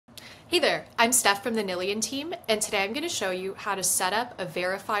Hey there, I'm Steph from the Nillion team, and today I'm going to show you how to set up a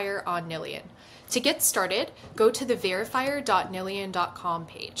verifier on Nillion. To get started, go to the verifier.nillion.com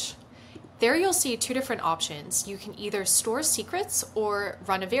page. There you'll see two different options. You can either store secrets or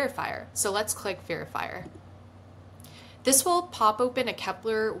run a verifier. So let's click verifier. This will pop open a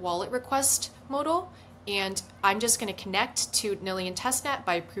Kepler wallet request modal, and I'm just going to connect to Nillion testnet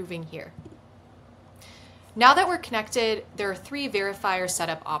by approving here. Now that we're connected, there are three verifier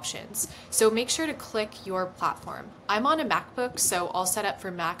setup options, so make sure to click your platform. I'm on a MacBook, so I'll set up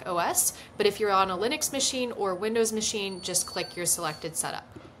for Mac OS, but if you're on a Linux machine or Windows machine, just click your selected setup.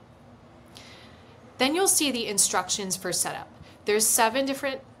 Then you'll see the instructions for setup. There's 7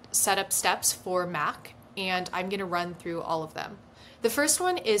 different setup steps for Mac, and I'm going to run through all of them. The first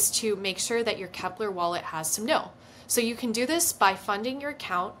one is to make sure that your Kepler wallet has some nil. So you can do this by funding your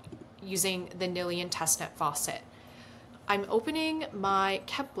account using the Nillion testnet faucet. I'm opening my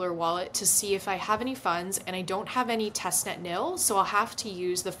Kepler wallet to see if I have any funds, and I don't have any testnet nil, so I'll have to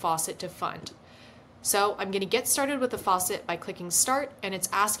use the faucet to fund. So I'm going to get started with the faucet by clicking start, and it's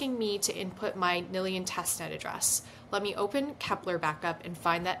asking me to input my Nillion testnet address. Let me open Kepler back up and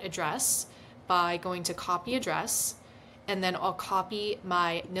find that address by going to copy address, and then I'll copy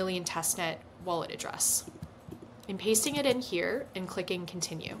my Nillion testnet wallet address. I'm pasting it in here and clicking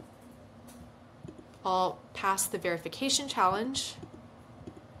continue. I'll pass the verification challenge,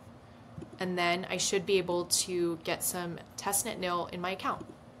 and then I should be able to get some testnet nil in my account.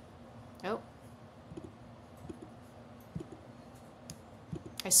 Oh.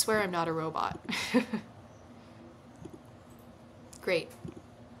 I swear I'm not a robot. Great.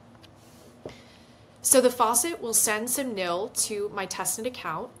 So the faucet will send some nil to my testnet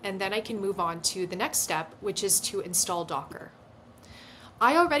account, and then I can move on to the next step, which is to install Docker.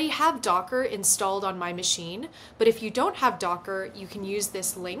 I already have Docker installed on my machine, but if you don't have Docker, you can use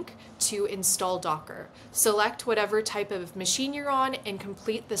this link to install Docker. Select whatever type of machine you're on and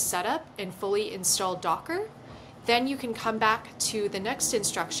complete the setup and fully install Docker. Then you can come back to the next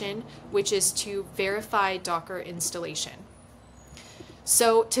instruction, which is to verify Docker installation.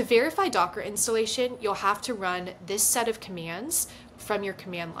 So to verify Docker installation, you'll have to run this set of commands from your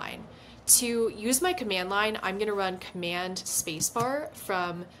command line. To use my command line, I'm going to run command spacebar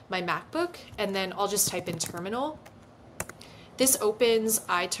from my MacBook, and then I'll just type in terminal. This opens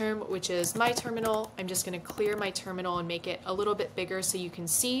iTerm, which is my terminal. I'm just going to clear my terminal and make it a little bit bigger so you can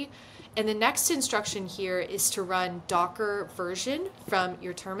see. And the next instruction here is to run Docker version from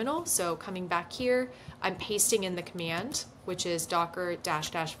your terminal. So coming back here, I'm pasting in the command, which is Docker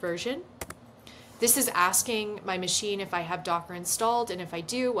 -- version. This is asking my machine if I have Docker installed, and if I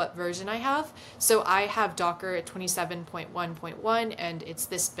do, what version I have. So I have Docker at 27.1.1, and it's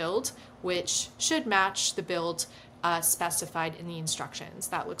this build, which should match the build specified in the instructions.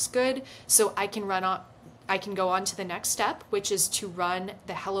 That looks good. So I can go on to the next step, which is to run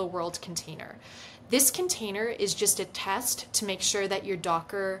the Hello World container. This container is just a test to make sure that your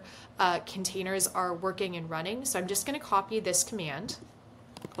Docker containers are working and running. So I'm just going to copy this command.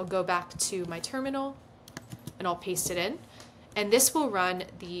 I'll go back to my terminal and I'll paste it in, and this will run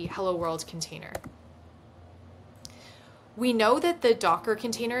the Hello World container. We know that the Docker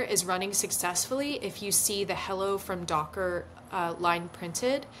container is running successfully if you see the hello from Docker line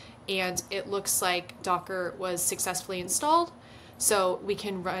printed, and it looks like Docker was successfully installed, so we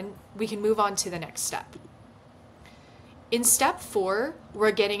can move on to the next step. In step 4,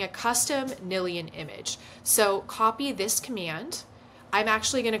 we're getting a custom Nillion image. So copy this command. I'm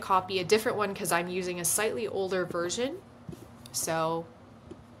actually going to copy a different one because I'm using a slightly older version. So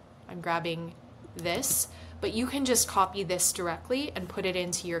I'm grabbing this, but you can just copy this directly and put it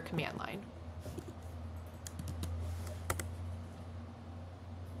into your command line.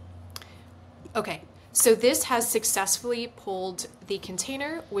 Okay, so this has successfully pulled the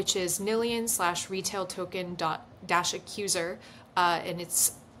container, which is Nillion/retail-token-accuser, and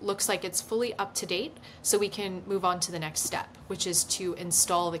it's looks like it's fully up to date, so we can move on to the next step, which is to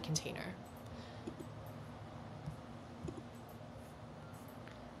install the container.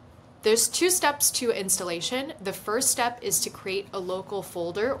 There's 2 steps to installation. The first step is to create a local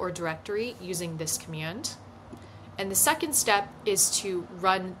folder or directory using this command. And the second step is to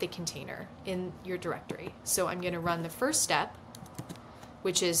run the container in your directory. So I'm going to run the first step,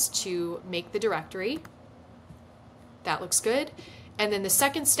 which is to make the directory. That looks good. And then the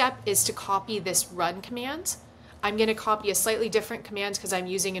second step is to copy this run command. I'm going to copy a slightly different command because I'm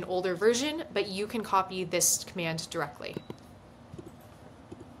using an older version, but you can copy this command directly.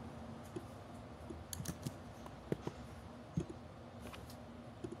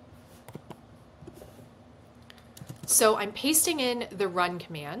 So I'm pasting in the run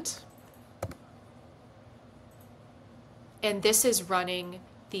command. and this is running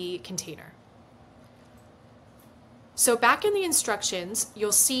the container. So back in the instructions,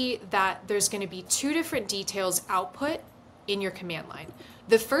 you'll see that there's going to be two different details output in your command line.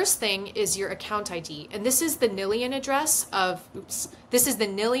 The first thing is your account ID, and this is the Nillion address of, this is the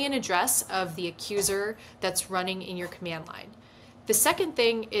Nillion address of the accuser that's running in your command line. The second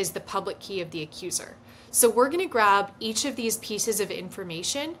thing is the public key of the accuser. So we're going to grab each of these pieces of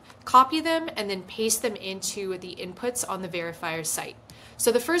information, copy them, and then paste them into the inputs on the verifier site.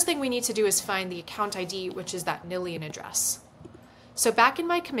 So the first thing we need to do is find the account ID, which is that Nillion address. So back in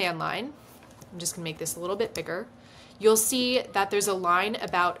my command line, I'm just going to make this a little bit bigger. You'll see that there's a line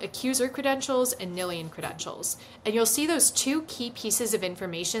about accuser credentials and Nillion credentials. And you'll see those two key pieces of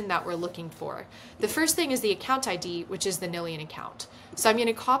information that we're looking for. The first thing is the account ID, which is the Nillion account. So I'm going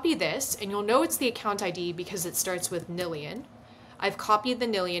to copy this, and you'll know it's the account ID because it starts with Nillion. I've copied the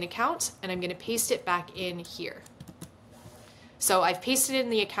Nillion account, and I'm going to paste it back in here. So I've pasted in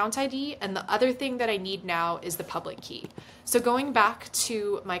the account ID, and the other thing that I need now is the public key. So going back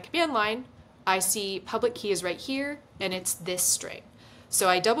to my command line, I see public key is right here, and it's this string. So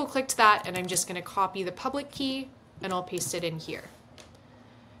I double clicked that, and I'm just going to copy the public key, and I'll paste it in here.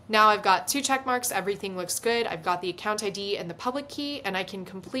 Now I've got two check marks, everything looks good. I've got the account ID and the public key, and I can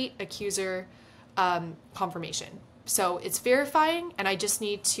complete accuser confirmation. So it's verifying, and I just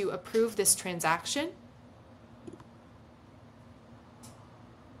need to approve this transaction.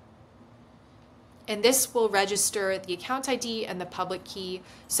 And this will register the account ID and the public key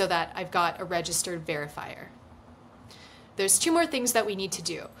so that I've got a registered verifier. There's two more things that we need to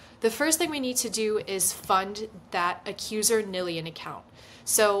do. The first thing we need to do is fund that accuser Nillion account.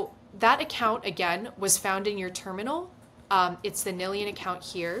 So that account, again, was found in your terminal. It's the Nillion account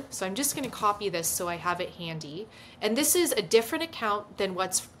here. So I'm just going to copy this so I have it handy. And this is a different account than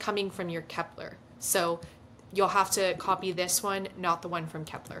what's coming from your Kepler. So you'll have to copy this one, not the one from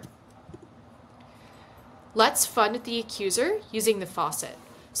Kepler. Let's fund the accuser using the Faucet.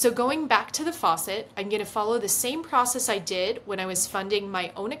 So going back to the Faucet, I'm going to follow the same process I did when I was funding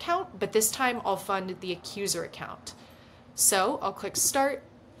my own account, but this time I'll fund the accuser account. So I'll click Start.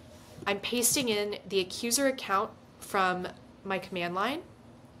 I'm pasting in the accuser account from my command line.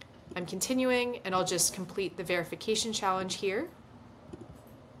 I'm continuing, and I'll just complete the verification challenge here.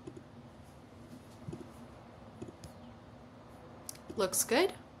 Looks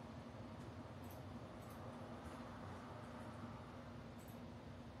good.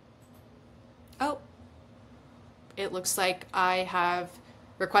 Oh, it looks like I have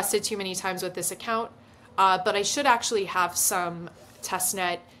requested too many times with this account, but I should actually have some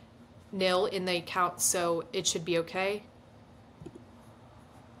testnet nil in the account, so it should be okay.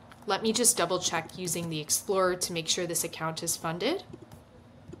 Let me just double check using the Explorer to make sure this account is funded.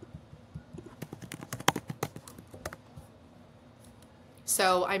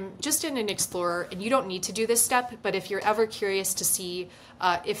 So I'm just in an Explorer, and you don't need to do this step, but if you're ever curious to see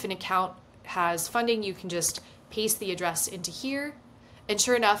if an account has funding, you can just paste the address into here. And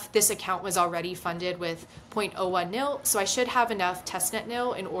sure enough, this account was already funded with 0.01 nil, so I should have enough testnet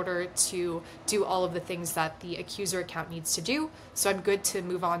nil in order to do all of the things that the accuser account needs to do. So I'm good to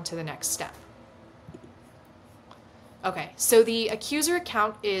move on to the next step. Okay, so the accuser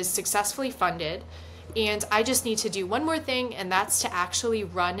account is successfully funded, and I just need to do one more thing, and that's to actually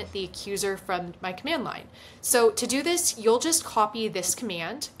run the accuser from my command line. So to do this, you'll just copy this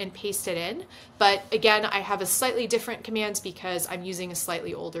command and paste it in. But again, I have a slightly different command because I'm using a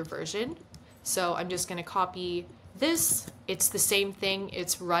slightly older version. So I'm just going to copy this. It's the same thing.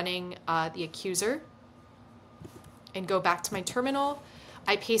 It's running the accuser. And go back to my terminal.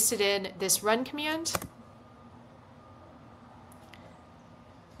 I pasted in this run command.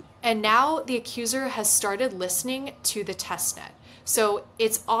 And now the accuser has started listening to the testnet. So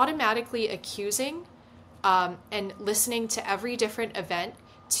it's automatically accusing and listening to every different event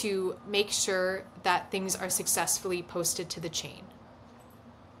to make sure that things are successfully posted to the chain.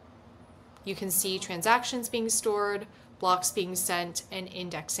 You can see transactions being stored, blocks being sent, and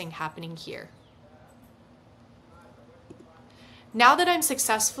indexing happening here. Now that I'm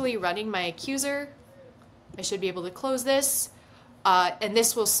successfully running my accuser, I should be able to close this. And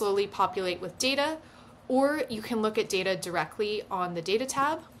this will slowly populate with data, or you can look at data directly on the data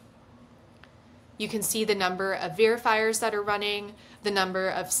tab. You can see the number of verifiers that are running, the number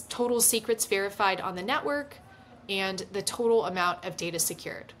of total secrets verified on the network, and the total amount of data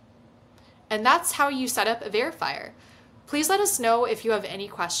secured. And that's how you set up a verifier. Please let us know if you have any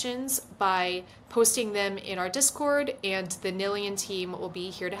questions by posting them in our Discord, and the Nillion team will be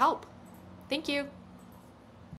here to help. Thank you.